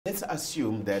let's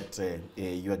assume that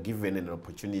you are given an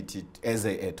opportunity, as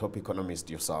a top economist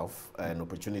yourself, an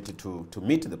opportunity to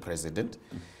meet the president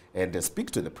and speak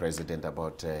to the president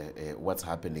about what's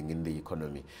happening in the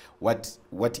economy.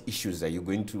 What issues are you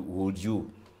going to, would you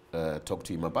talk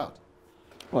to him about?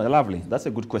 Well, lovely. That's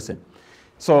a good question.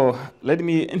 So let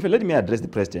me address the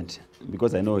president,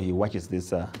 because I know he watches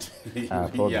this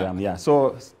program. Yeah.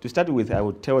 So to start with, I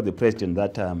would tell the president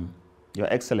that, Your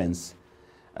Excellence,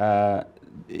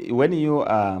 when you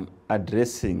are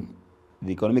addressing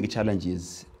the economic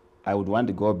challenges, I would want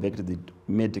to go back to the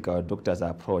medical doctor's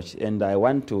approach, and I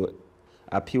want to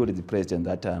appeal to the president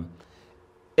that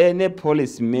any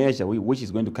policy measure which is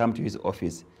going to come to his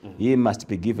office, he must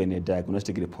be given a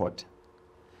diagnostic report.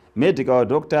 Medical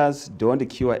doctors don't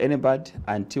cure anybody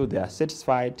until they are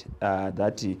satisfied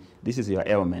that this is your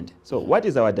ailment. So what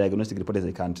is our diagnostic report as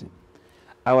a country?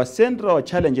 Our central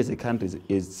challenge as a country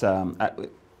is,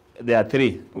 there are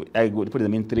three. I would put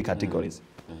them in three categories.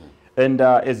 And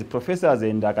as professors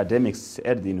and academics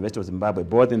at the University of Zimbabwe,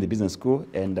 both in the business school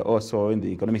and also in the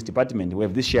economics department, we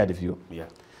have this shared view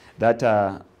that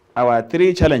our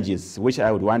three challenges, which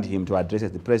I would want him to address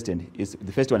as the president, is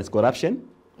the first one is corruption.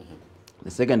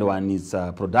 The second one is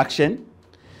production.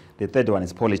 The third one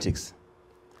is politics.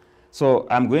 So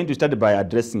I'm going to start by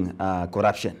addressing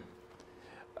corruption.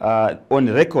 On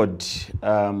record,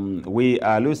 we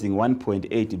are losing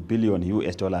 1.8 billion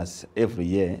US dollars every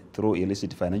year through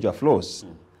illicit financial flows.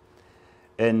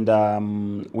 And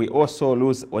we also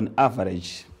lose on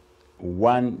average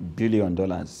 $1 billion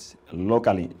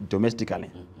locally, domestically.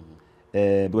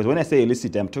 Because when I say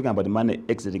illicit, I'm talking about money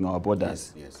exiting our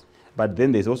borders. Yes. But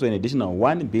then there's also an additional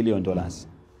 $1 billion,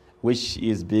 which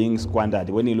is being squandered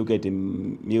when you look at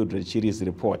Mildred Chiri's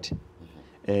report.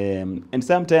 And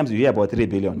sometimes you hear about 3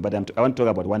 billion, but I want to talk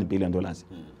about $1 billion.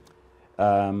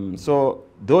 So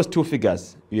those two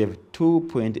figures, you have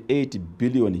 2.8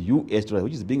 billion US dollars,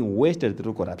 which is being wasted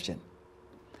through corruption.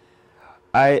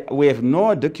 We have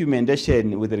no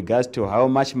documentation with regards to how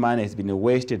much money has been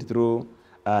wasted through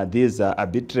these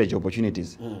arbitrage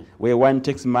opportunities, where one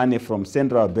takes money from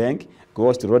central bank,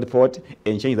 goes to road port,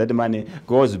 and change that money,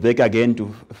 goes back again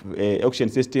to auction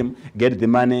system, get the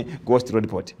money, goes to road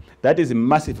port. That is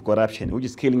massive corruption, which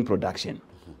is killing production.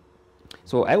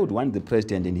 So I would want the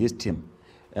president and his team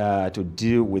to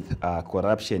deal with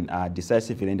corruption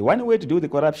decisively. And one way to do the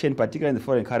corruption, particularly in the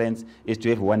foreign currency, is to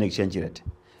have one exchange rate.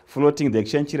 Floating the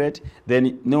exchange rate,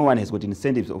 then no one has got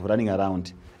incentives of running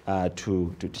around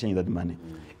to change that money.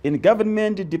 In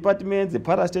government departments, the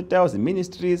parastatals, the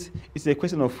ministries, it's a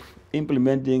question of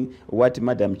implementing what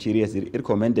Madam Chiri has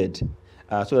recommended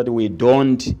so that we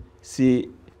don't see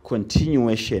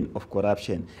continuation of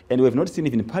corruption. And we have not seen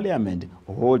even Parliament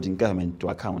holding government to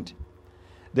account.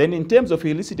 Then in terms of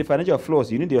illicit financial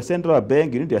flows, you need your central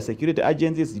bank, you need your security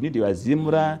agencies, you need your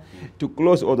ZIMRA to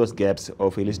close all those gaps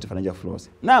of illicit financial flows.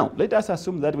 Now, let us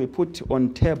assume that we put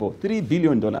on table $3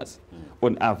 billion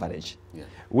on average,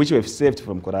 which we have saved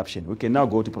from corruption. We can now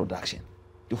go to production,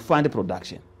 to fund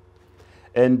production.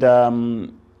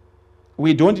 And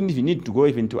we don't even need to go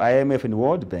even to IMF and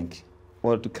World Bank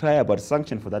or to cry about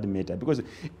sanction for that matter, because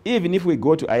even if we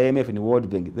go to IMF and World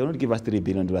Bank, they don't give us $3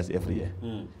 billion every year.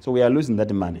 So we are losing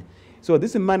that money. So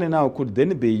this money now could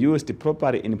then be used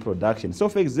properly in production. So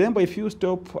for example, if you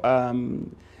stop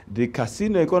the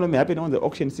casino economy happening on the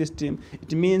auction system,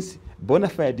 it means bona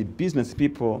fide business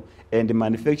people and the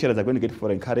manufacturers are going to get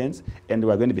foreign currency, and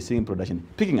we are going to be seeing production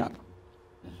picking up.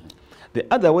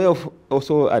 The other way of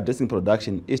also addressing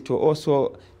production is to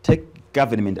also take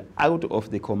government out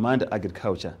of the command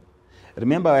agriculture.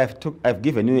 Remember, I've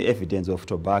given you evidence of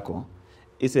tobacco.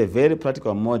 It's a very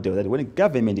practical model that when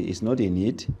government is not in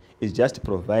it, it's just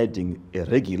providing a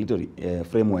regulatory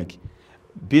framework.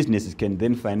 Businesses can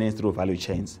then finance through value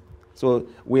chains. So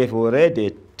we have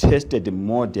already tested the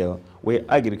model where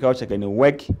agriculture can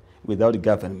work without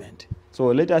government. So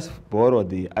let us borrow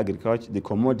the agriculture, the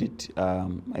commodity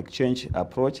exchange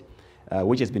approach,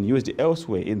 which has been used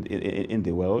elsewhere in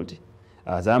the world.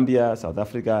 Zambia, South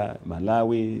Africa,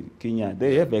 Malawi, Kenya,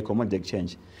 they have a commodity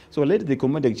exchange. So let the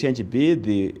commodity exchange be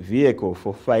the vehicle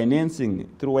for financing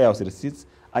through warehouse receipts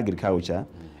agriculture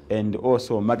and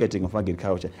also marketing of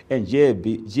agriculture. And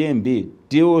GMB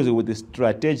deals with the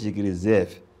strategic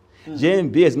reserve.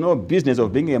 GMB has no business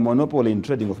of being a monopoly in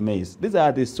trading of maize. These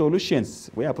are the solutions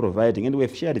we are providing, and we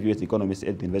have shared with economists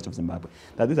at the University of Zimbabwe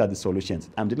that these are the solutions.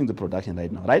 I'm dealing with the production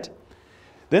right now, right?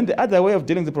 Then the other way of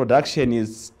dealing with the production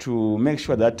is to make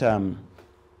sure that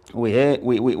we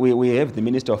have the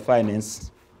Minister of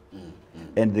Finance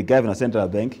and the Governor of Central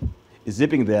Bank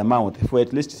zipping their mouth for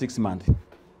at least 6 months.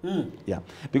 Yeah,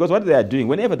 because what they are doing,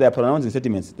 whenever they are pronouncing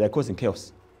sentiments, they are causing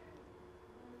chaos.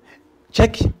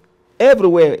 Check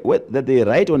everywhere that they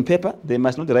write on paper, they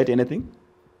must not write anything.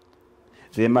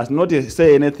 They must not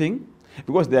say anything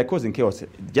because they are causing chaos.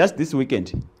 Just this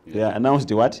weekend, they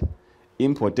announced what?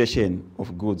 Importation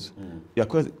of goods. You are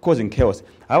causing chaos.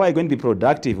 How are you going to be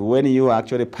productive when you are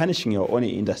actually punishing your own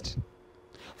industry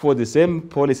for the same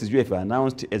policies you have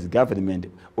announced as government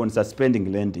on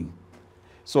suspending lending?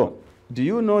 So, do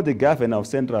you know the governor of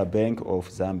Central Bank of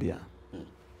Zambia?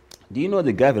 Do you know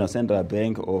the governor of Central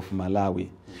Bank of Malawi,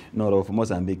 nor of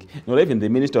Mozambique, nor even the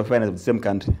Minister of Finance of the same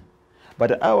country?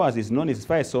 But ours is known as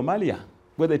far as Somalia,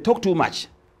 where they talk too much.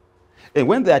 And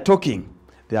when they are talking,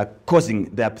 they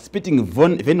are spitting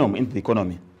venom into the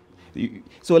economy.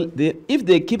 So if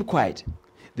they keep quiet,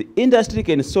 the industry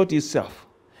can sort itself.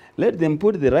 Let them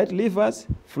put the right levers,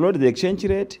 float the exchange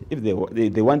rate, if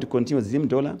they want to continue Zim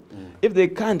dollar. If they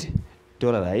can't,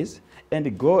 dollarize,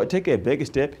 and go take a big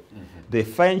step. They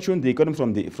fine-tune the economy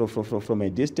from a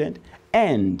distance,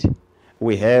 and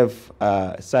we have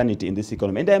sanity in this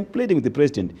economy. And I'm pleading with the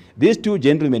president. These two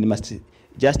gentlemen must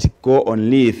just go on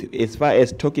leave as far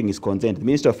as talking is concerned, the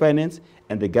Minister of Finance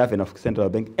and the Governor of Central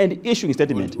Bank, and issuing a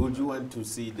statement. Would you want to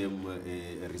see them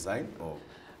resign? Or?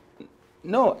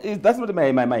 No, that's not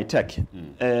my take.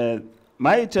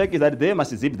 My take is that they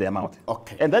must zip their mouth.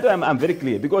 Okay. And that I'm very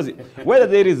clear, because whether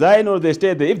they resign or they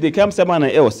stay there, if they come someone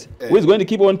else who is going to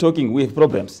keep on talking, we have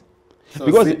problems. So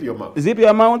because zip your mouth. Zip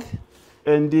your mouth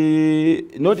and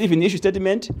not even issue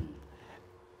statement.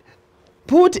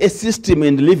 Put a system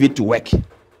and leave it to work.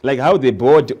 Like how the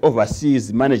board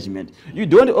oversees management. You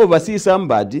don't oversee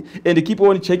somebody and keep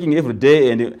on checking every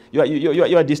day, and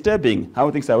you are disturbing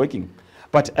how things are working.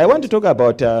 But I want to talk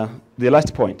about the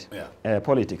last point,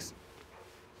 politics.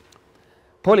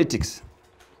 Politics.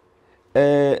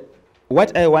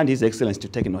 What I want His Excellency to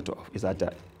take note of is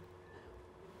that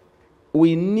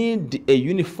we need a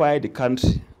unified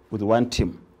country with one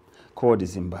team called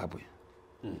Zimbabwe.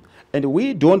 And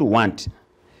we don't want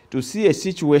to see a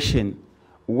situation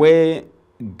where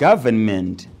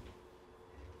government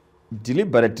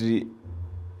deliberately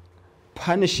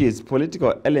punishes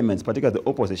political elements, particularly the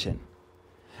opposition.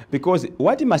 Because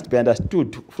what must be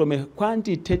understood from a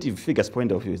quantitative figures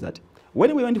point of view is that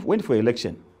when we went for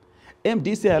election,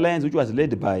 MDC Alliance, which was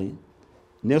led by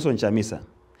Nelson Chamisa,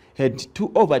 had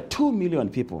over 2 million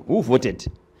people who voted,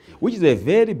 which is a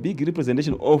very big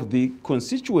representation of the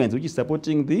constituents which is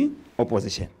supporting the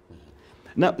opposition.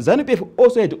 Now, ZANU-PF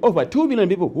also had over 2 million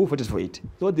people who voted for it.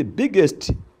 So the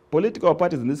biggest political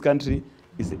parties in this country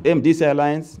is the MDC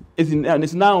Alliance.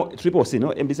 It's now Triple C. No,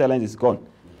 MDC Alliance is gone.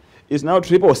 It's now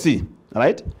Triple C,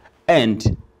 right? And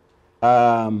the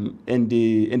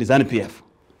ZANU-PF.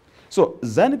 So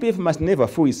ZANU-PF must never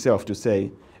fool itself to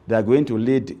say they are going to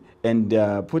lead and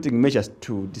putting measures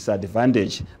to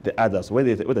disadvantage the others.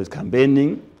 Whether it's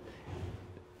campaigning,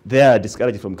 they are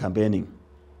discouraged from campaigning.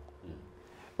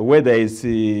 Whether it's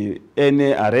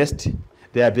any arrest,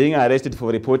 they are being arrested for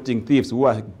reporting thieves who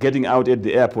are getting out at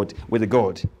the airport with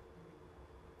gold.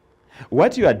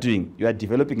 What you are doing, you are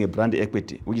developing a brand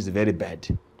equity, which is very bad.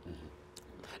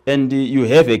 And you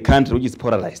have a country which is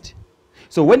polarized.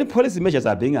 So when policy measures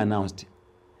are being announced,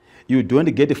 you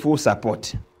don't get the full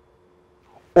support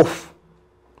of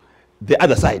the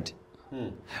other side.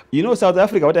 You know, South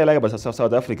Africa, what I like about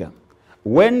South Africa,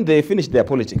 when they finish their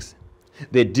politics,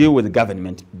 they deal with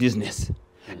government business.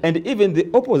 And even the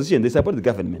opposition, they support the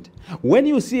government. When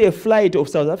you see a flight of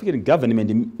South African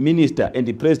government minister and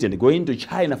the president going to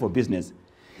China for business,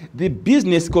 the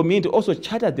business community also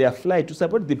chartered their flight to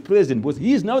support the president, because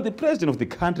he is now the president of the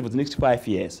country for the next 5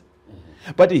 years.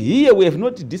 But here we have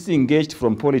not disengaged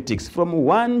from politics. From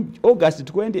 1 August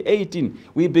 2018,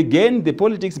 we began the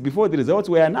politics before the results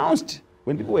were announced,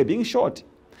 when people were being shot.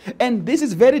 And this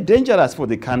is very dangerous for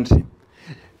the country.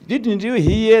 Didn't you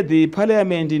hear the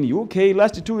parliament in UK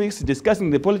last 2 weeks discussing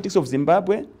the politics of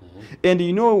Zimbabwe? And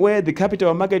you know where the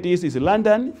capital market is? It's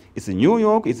London, it's New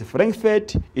York, it's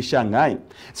Frankfurt, it's Shanghai.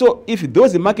 So if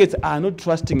those markets are not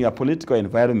trusting your political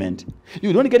environment,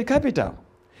 you don't get capital.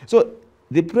 So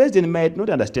the president might not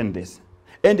understand this.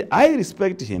 And I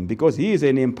respect him because he is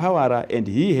an empowerer and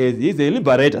he's a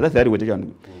liberator. That's the right way.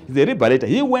 He's a liberator.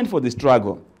 He went for the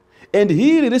struggle and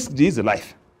he risked his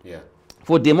life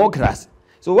for democracy.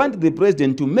 So I want the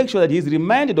president to make sure that he's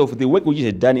reminded of the work which he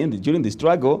had done during the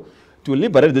struggle to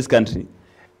liberate this country.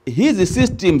 His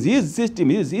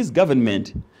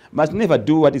government must never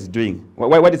do what it's doing,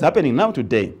 what is happening now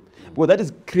today. Because that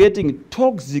is creating a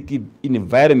toxic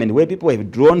environment where people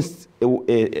have drawn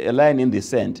a line in the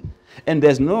sand. And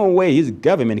there's no way his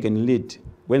government can lead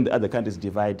when the other country is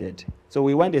divided. So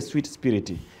we want a sweet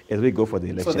spirit as we go for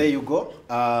the election. So there you go,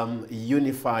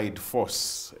 unified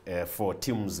force for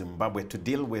Team Zimbabwe to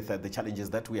deal with the challenges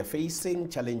that we are facing,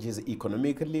 challenges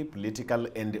economically, political,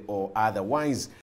 and or otherwise.